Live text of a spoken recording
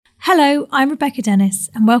Hello, I'm Rebecca Dennis,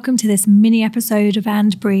 and welcome to this mini episode of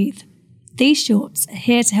And Breathe. These shorts are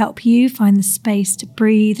here to help you find the space to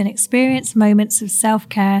breathe and experience moments of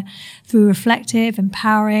self-care through reflective,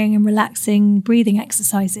 empowering, and relaxing breathing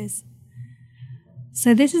exercises.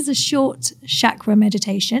 So this is a short chakra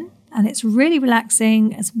meditation, and it's really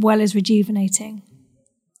relaxing as well as rejuvenating.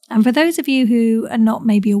 And for those of you who are not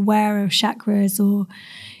maybe aware of chakras or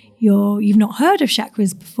you've not heard of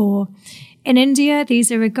chakras before, in India,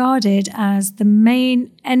 these are regarded as the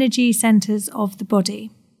main energy centers of the body.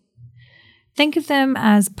 Think of them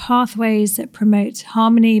as pathways that promote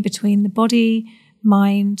harmony between the body,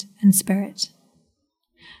 mind, and spirit.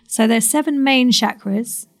 So there's 7 main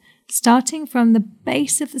chakras, starting from the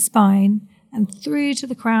base of the spine and through to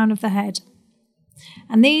the crown of the head.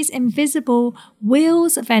 And these invisible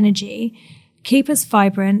wheels of energy keep us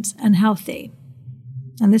vibrant and healthy.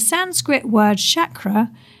 And the Sanskrit word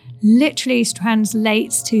chakra literally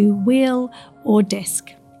translates to wheel or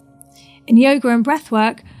disc. In yoga and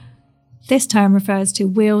breathwork, this term refers to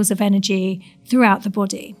wheels of energy throughout the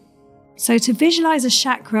body. So to visualize a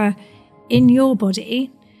chakra in your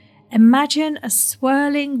body, imagine a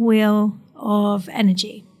swirling wheel of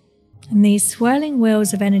energy. And these swirling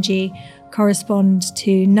wheels of energy correspond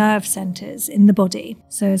to nerve centers in the body.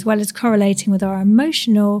 So as well as correlating with our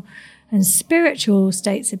emotional and spiritual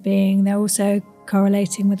states of being, they're also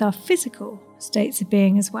correlating with our physical states of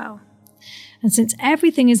being as well. And since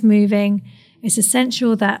everything is moving, it's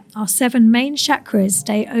essential that our 7 main chakras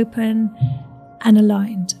stay open and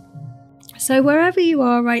aligned. So wherever you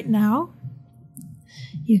are right now,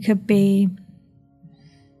 you could be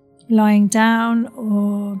lying down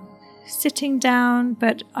or sitting down,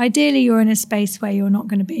 but ideally you're in a space where you're not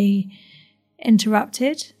going to be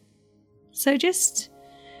interrupted. So just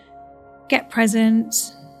get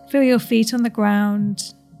present. Feel your feet on the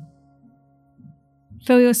ground.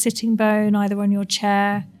 Feel your sitting bone either on your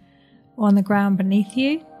chair or on the ground beneath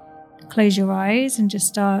you. Close your eyes and just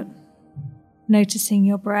start noticing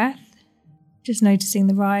your breath. Just noticing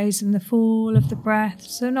the rise and the fall of the breath.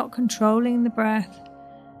 So not controlling the breath,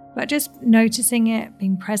 but just noticing it,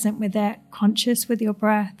 being present with it, conscious with your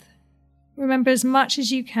breath. Remember as much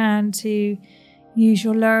as you can to use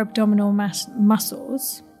your lower abdominal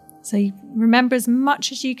muscles. So you remember as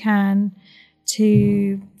much as you can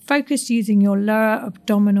to focus using your lower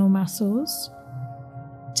abdominal muscles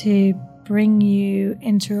to bring you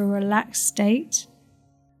into a relaxed state.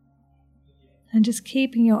 And just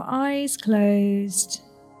keeping your eyes closed.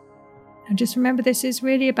 And just remember this is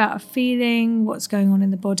really about a feeling what's going on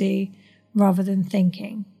in the body rather than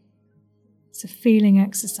thinking. It's a feeling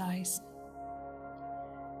exercise.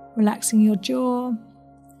 Relaxing your jaw.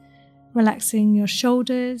 Relaxing your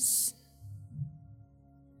shoulders.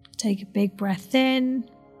 Take a big breath in.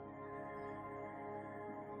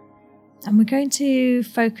 And we're going to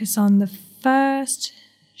focus on the first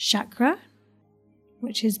chakra,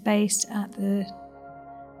 which is based at the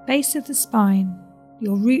base of the spine,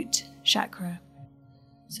 your root chakra.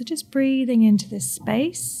 So just breathing into this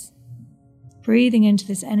space, breathing into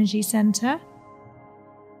this energy center,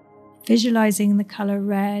 visualizing the color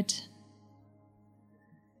red.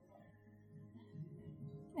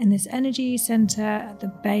 In this energy center at the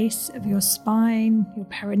base of your spine, your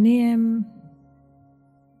perineum.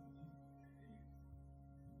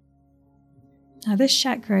 Now this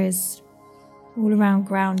chakra is all around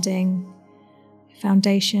grounding,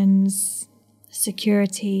 foundations,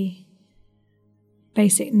 security,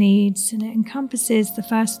 basic needs, and it encompasses the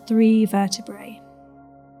first 3 vertebrae.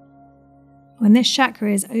 When this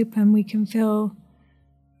chakra is open, we can feel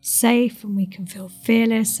safe and we can feel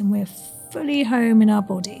fearless and we're fully home in our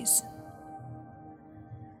bodies.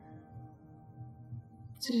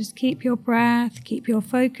 So just keep your breath, keep your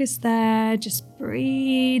focus there, just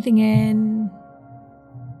breathing in.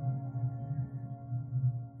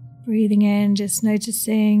 Breathing in, just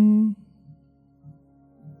noticing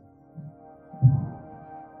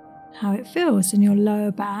how it feels in your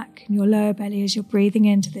lower back and your lower belly as you're breathing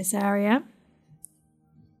into this area.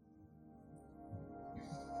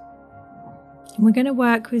 And we're going to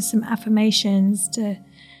work with some affirmations to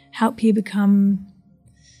help you become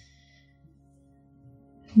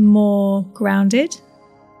more grounded,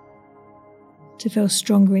 to feel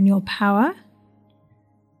stronger in your power,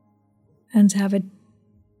 and to have a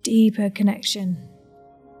deeper connection.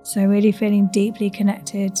 So really feeling deeply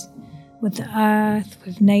connected with the earth,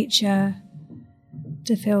 with nature,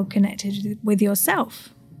 to feel connected with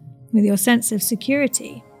yourself, with your sense of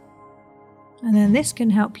security. And then this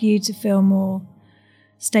can help you to feel more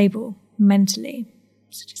stable mentally.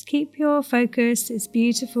 So just keep your focus, this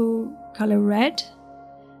beautiful color red,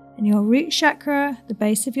 and your root chakra, the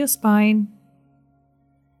base of your spine.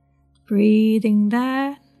 Breathing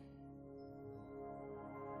there.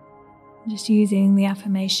 Just using the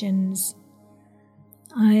affirmations.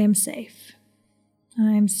 I am safe.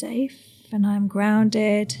 I am safe and I am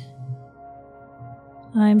grounded.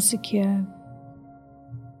 I am secure.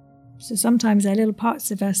 So sometimes there are little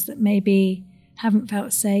parts of us that maybe haven't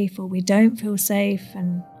felt safe, or we don't feel safe,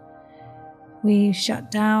 and we shut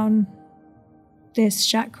down this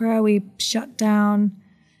chakra, we shut down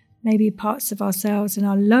maybe parts of ourselves in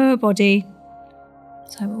our lower body.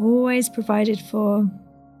 So I'm always provided for.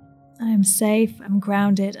 I am safe, I'm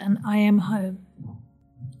grounded, and I am home.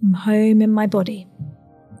 I'm home in my body.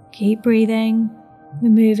 Keep breathing. We're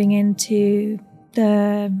moving into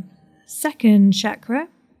the second chakra.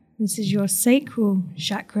 This is your sacral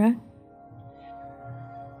chakra.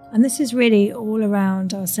 And this is really all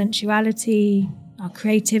around our sensuality, our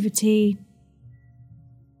creativity.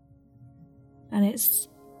 And it's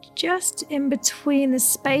just in between, the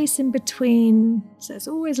space in between. So it's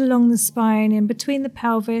always along the spine, in between the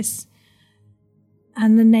pelvis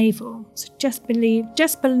and the navel. So just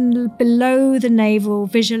below the navel,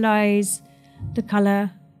 visualize the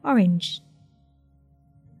color orange.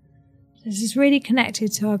 This is really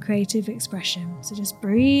connected to our creative expression. So just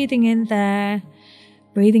breathing in there,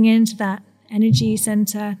 breathing into that energy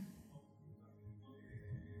center.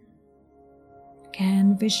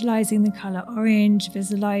 Again, visualizing the color orange,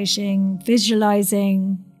 visualizing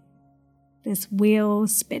this wheel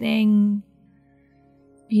spinning,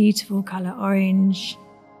 beautiful color orange.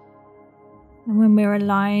 And when we're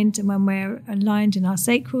aligned in our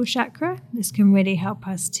sacral chakra, this can really help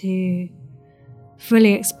us to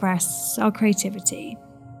fully express our creativity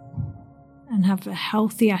and have a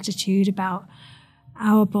healthy attitude about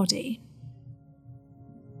our body.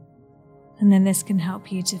 And then this can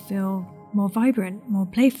help you to feel more vibrant, more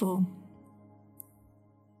playful.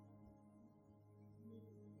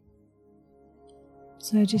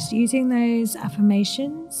 So just using those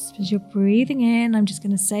affirmations as you're breathing in, I'm just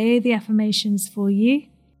going to say the affirmations for you.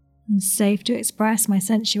 I'm safe to express my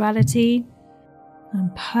sensuality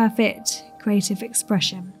and perfect creative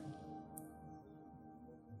expression.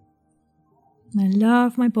 I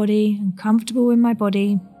love my body. I'm comfortable in my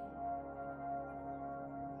body.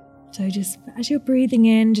 So just as you're breathing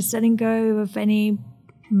in, just letting go of any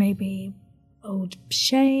maybe old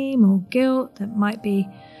shame or guilt that might be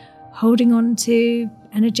holding on to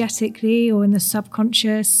energetically or in the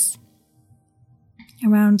subconscious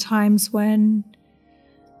around times when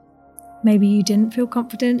maybe you didn't feel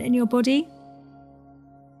confident in your body.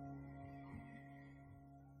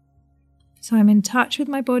 So I'm in touch with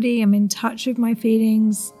my body, I'm in touch with my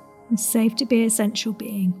feelings. It's safe to be a sensual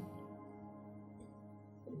being.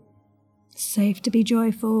 It's safe to be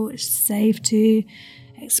joyful, it's safe to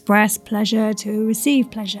express pleasure, to receive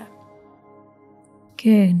pleasure.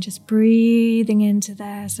 Good, just breathing into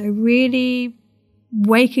there. So really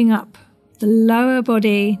waking up the lower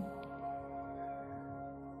body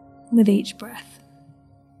with each breath.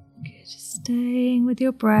 Good, just staying with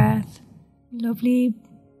your breath. Lovely,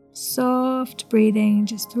 soft breathing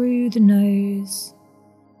just through the nose.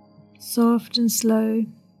 Soft and slow.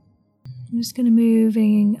 I'm just going to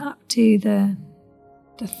moving up to the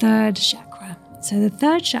third chakra. So the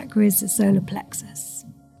third chakra is the solar plexus.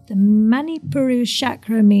 The Manipura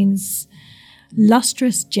chakra means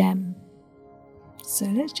lustrous gem. So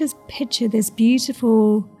let's just picture this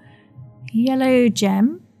beautiful yellow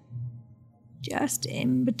gem just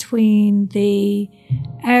in between the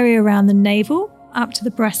area around the navel up to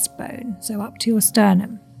the breastbone, so up to your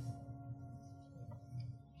sternum.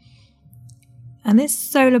 And this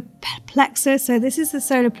solar plexus, so this is the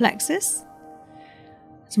solar plexus.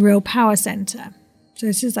 It's a real power center. So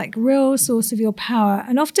this is like real source of your power.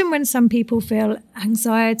 And often when some people feel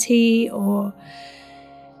anxiety or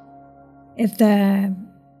if they're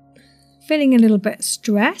feeling a little bit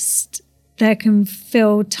stressed, they can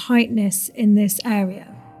feel tightness in this area.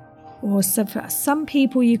 Or for some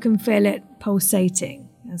people you can feel it pulsating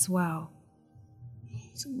as well.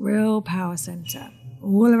 It's a real power center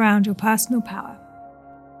all around your personal power.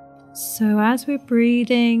 So as we're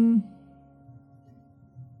breathing,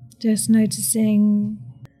 just noticing,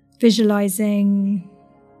 visualizing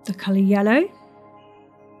the color yellow,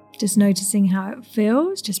 just noticing how it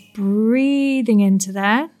feels, just breathing into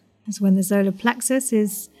there. As when the solar plexus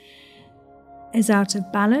is out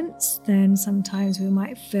of balance, then sometimes we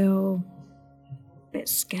might feel a bit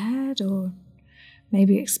scared or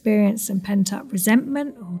maybe experience some pent-up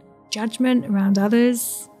resentment or judgment around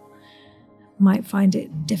others. Might find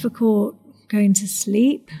it difficult going to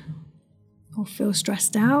sleep or feel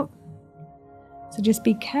stressed out. So just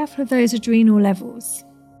be careful of those adrenal levels.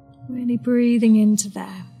 Really breathing into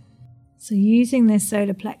there. So using this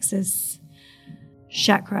solar plexus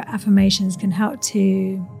chakra affirmations can help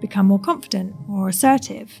to become more confident, more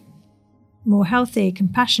assertive, more healthy,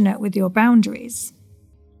 compassionate with your boundaries.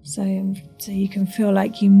 So you can feel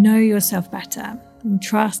like you know yourself better and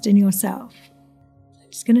trust in yourself.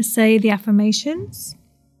 I'm just going to say the affirmations.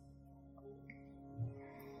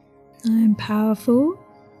 I am powerful.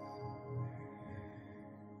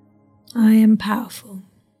 I am powerful.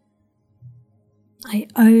 I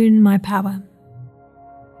own my power.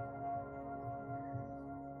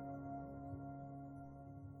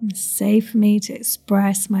 It's safe for me to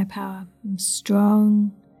express my power. I'm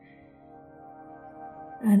strong.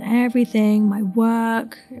 And everything, my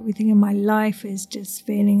work, everything in my life is just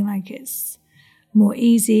feeling like it's more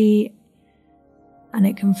easy and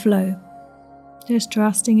it can flow. Just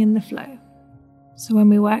trusting in the flow. So when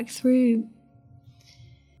we work through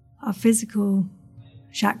our physical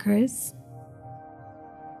chakras,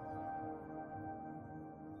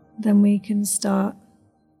 then we can start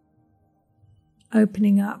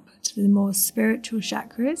opening up to the more spiritual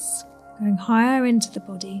chakras, going higher into the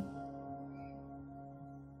body.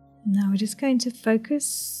 Now we're just going to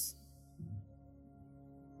focus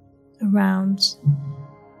around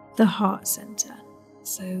the heart center.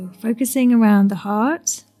 So focusing around the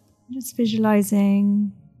heart, just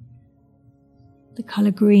visualizing the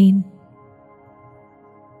color green.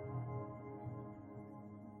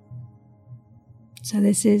 So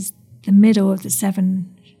this is the middle of the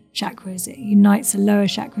 7 chakras. It unites the lower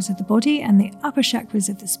chakras of the body and the upper chakras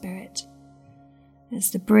of the spirit. It's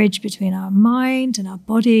the bridge between our mind and our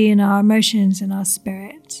body and our emotions and our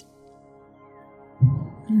spirit.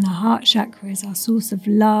 And the heart chakra is our source of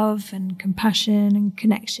love and compassion and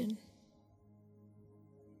connection.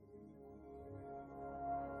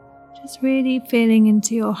 Just really feeling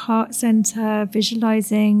into your heart center,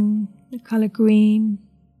 visualizing the color green.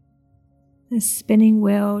 The spinning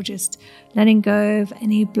wheel, just letting go of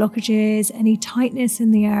any blockages, any tightness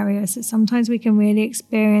in the area. So sometimes we can really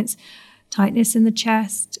experience tightness in the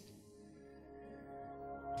chest.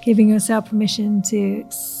 Giving yourself permission to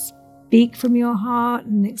speak from your heart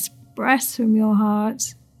and express from your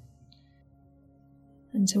heart.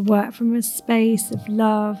 And to work from a space of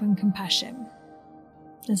love and compassion.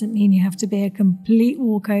 Doesn't mean you have to be a complete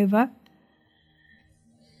walkover.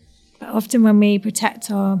 But often when we protect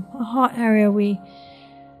our heart area, we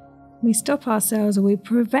stop ourselves, or we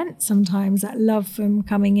prevent sometimes that love from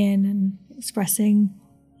coming in and expressing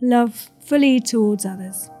love fully towards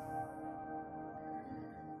others.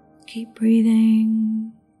 Keep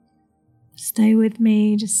breathing. Stay with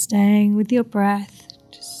me, just staying with your breath,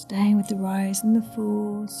 just staying with the rise and the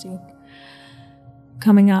falls. You're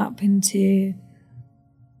coming up into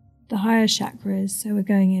the higher chakras, so we're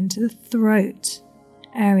going into the throat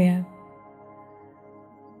area.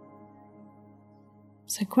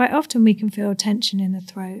 So quite often we can feel tension in the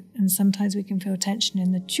throat, and sometimes we can feel tension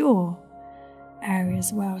in the jaw area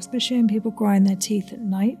as well, especially when people grind their teeth at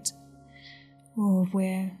night, or if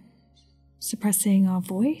we're suppressing our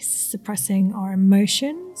voice, suppressing our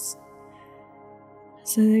emotions.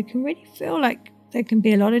 So they can really feel like there can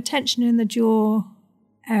be a lot of tension in the jaw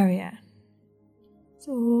area. It's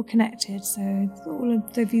all connected. So it's all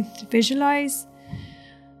of, if you visualize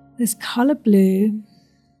this color blue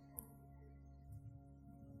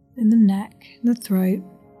in the neck, the throat.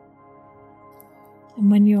 And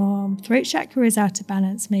when your throat chakra is out of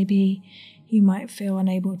balance, maybe you might feel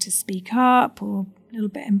unable to speak up or a little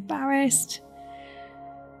bit embarrassed.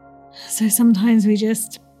 So sometimes we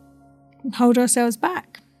just hold ourselves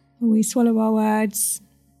back, or we swallow our words,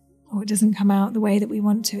 or it doesn't come out the way that we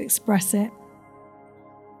want to express it.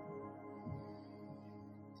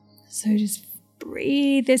 So just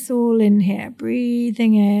breathe this all in here,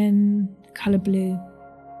 breathing in the colour blue.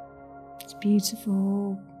 It's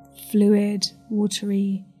beautiful, fluid,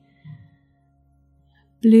 watery,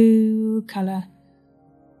 blue colour.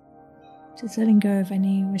 Just letting go of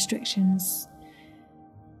any restrictions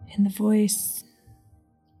in the voice,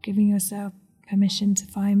 giving yourself permission to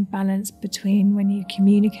find balance between when you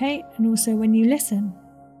communicate and also when you listen.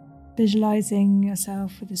 Visualizing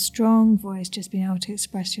yourself with a strong voice, just being able to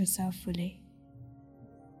express yourself fully.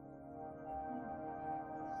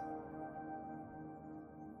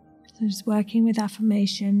 So just working with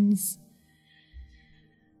affirmations.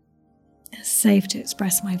 It's safe to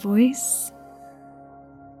express my voice.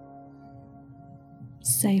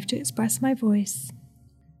 Safe to express my voice.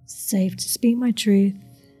 Safe to speak my truth.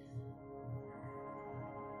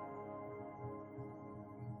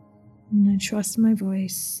 And I trust my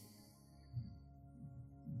voice.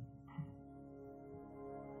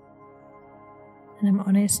 And I'm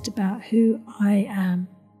honest about who I am.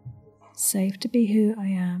 Safe to be who I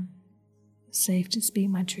am. Safe to speak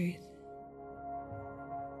my truth.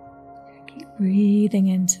 Keep breathing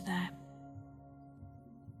into that.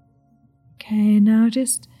 Okay, now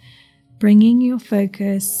just bringing your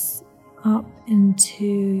focus up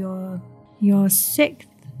into your sixth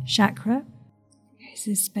chakra.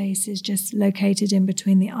 This space is just located in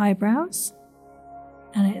between the eyebrows,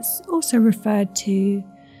 and it's also referred to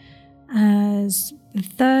as the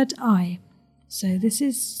third eye. So this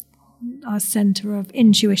is our center of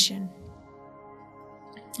intuition.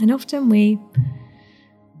 And often we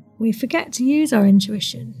forget to use our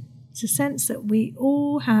intuition. It's a sense that we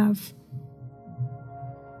all have.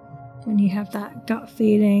 When you have that gut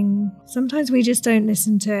feeling, sometimes we just don't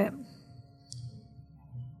listen to it.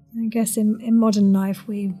 I guess in modern life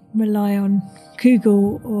we rely on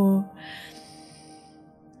Google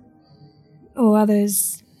or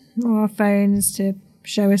others or our phones to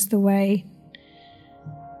show us the way.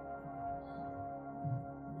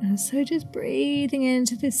 And so just breathing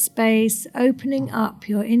into this space, opening up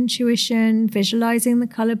your intuition, visualizing the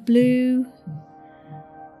color blue,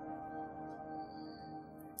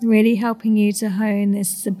 really helping you to hone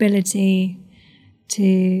this ability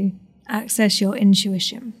to access your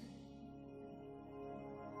intuition.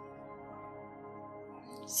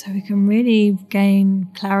 So we can really gain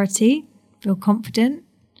clarity, feel confident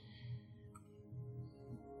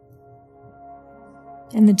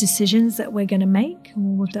in the decisions that we're going to make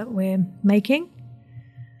or that we're making.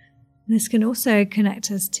 This can also connect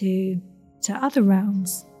us to other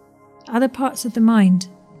realms, other parts of the mind.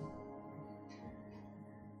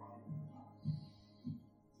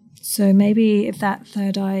 So maybe if that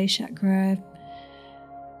third eye chakra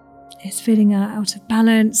is feeling out of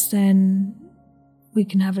balance, then we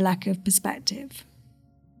can have a lack of perspective.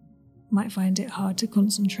 Might find it hard to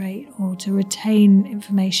concentrate or to retain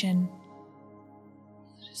information.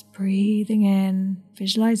 Just breathing in,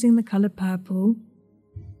 visualizing the color purple,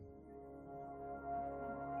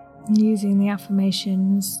 using the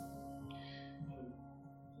affirmations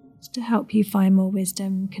to help you find more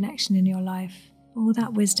wisdom, connection in your life. All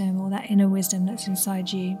that wisdom, all that inner wisdom that's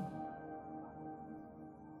inside you.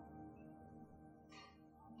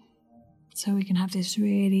 So we can have this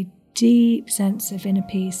really deep sense of inner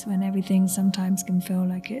peace when everything sometimes can feel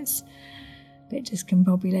like it's a bit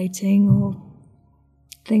discombobulating or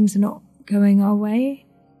things are not going our way.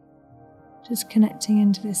 Just connecting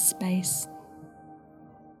into this space,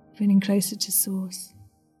 feeling closer to source,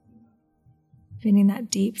 feeling that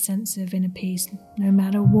deep sense of inner peace no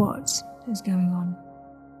matter what is going on.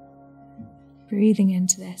 Breathing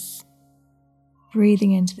into this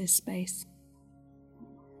space.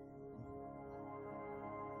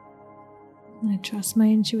 I trust my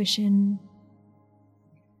intuition.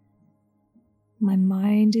 My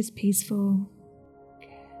mind is peaceful.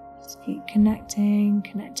 Just keep connecting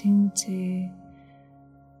to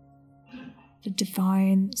the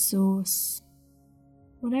divine source.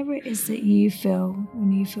 Whatever it is that you feel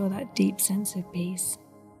when you feel that deep sense of peace.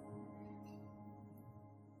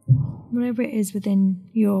 Whatever it is within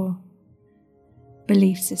your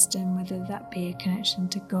belief system, whether that be a connection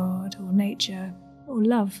to God or nature or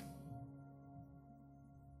love.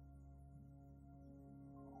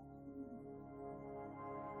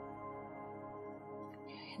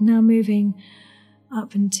 Now moving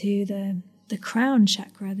up into the crown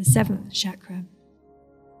chakra, the seventh chakra.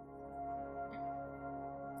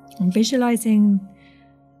 And visualizing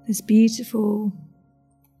this beautiful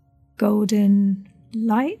golden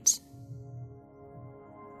light.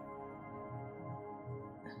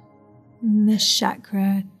 And this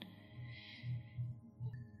chakra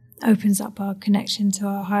opens up our connection to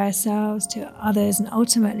our higher selves, to others, and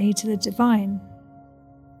ultimately to the divine.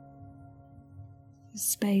 A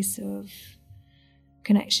space of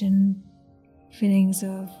connection, feelings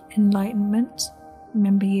of enlightenment.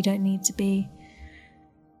 Remember, you don't need to be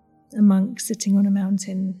a monk sitting on a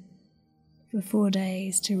mountain for 4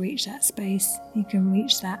 days to reach that space. You can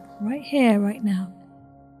reach that right here, right now.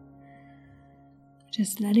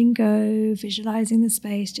 Just letting go, visualizing the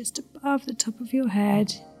space just above the top of your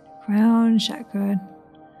head, crown chakra,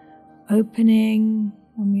 opening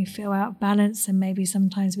when we feel out of balance, and maybe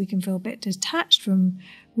sometimes we can feel a bit detached from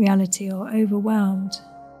reality or overwhelmed.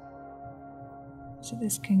 So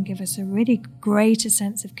this can give us a really greater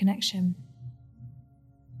sense of connection.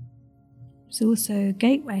 It's also a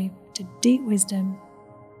gateway to deep wisdom.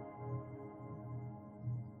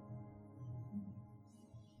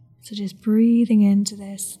 So just breathing into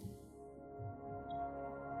this.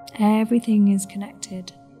 Everything is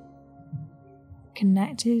connected.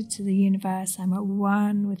 Connected to the universe. I'm at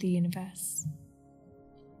one with the universe.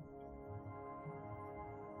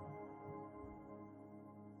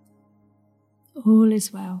 All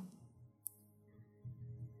is well.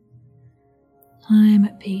 I am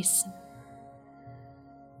at peace.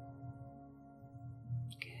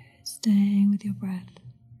 Good. Staying with your breath.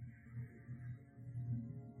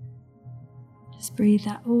 Just breathe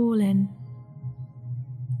that all in.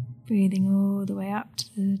 Breathing all the way up to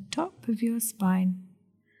the top of your spine.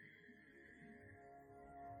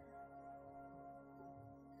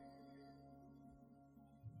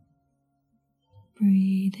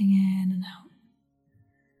 Breathing in and out.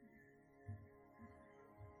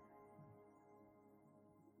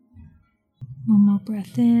 One more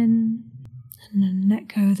breath in, and then let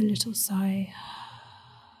go with a little sigh.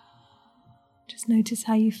 Just notice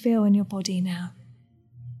how you feel in your body now.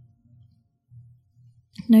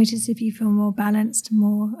 Notice if you feel more balanced,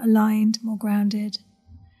 more aligned, more grounded,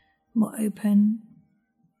 more open.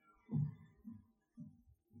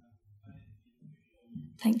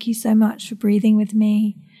 Thank you so much for breathing with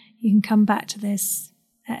me. You can come back to this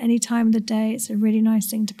at any time of the day. It's a really nice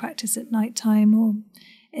thing to practice at night time or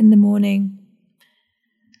in the morning,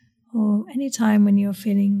 or any time when you're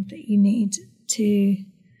feeling that you need to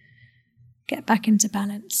get back into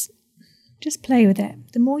balance. Just play with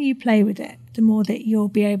it. The more you play with it, the more that you'll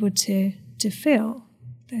be able to feel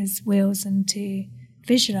those wheels and to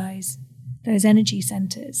visualize those energy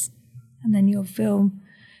centers. And then you'll feel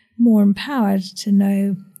more empowered to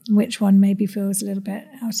know which one maybe feels a little bit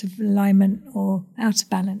out of alignment or out of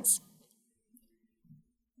balance.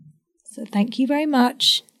 So thank you very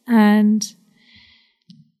much, and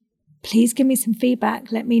please give me some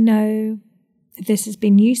feedback. Let me know if this has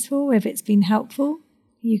been useful, if it's been helpful.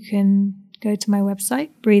 You can go to my website,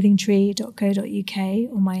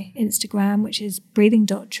 breathingtree.co.uk, or my Instagram, which is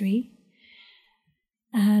breathing.tree.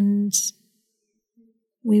 And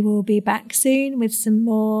we will be back soon with some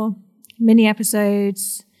more mini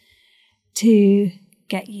episodes to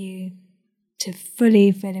get you to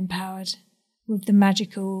fully feel empowered with the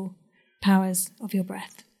magical powers of your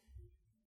breath.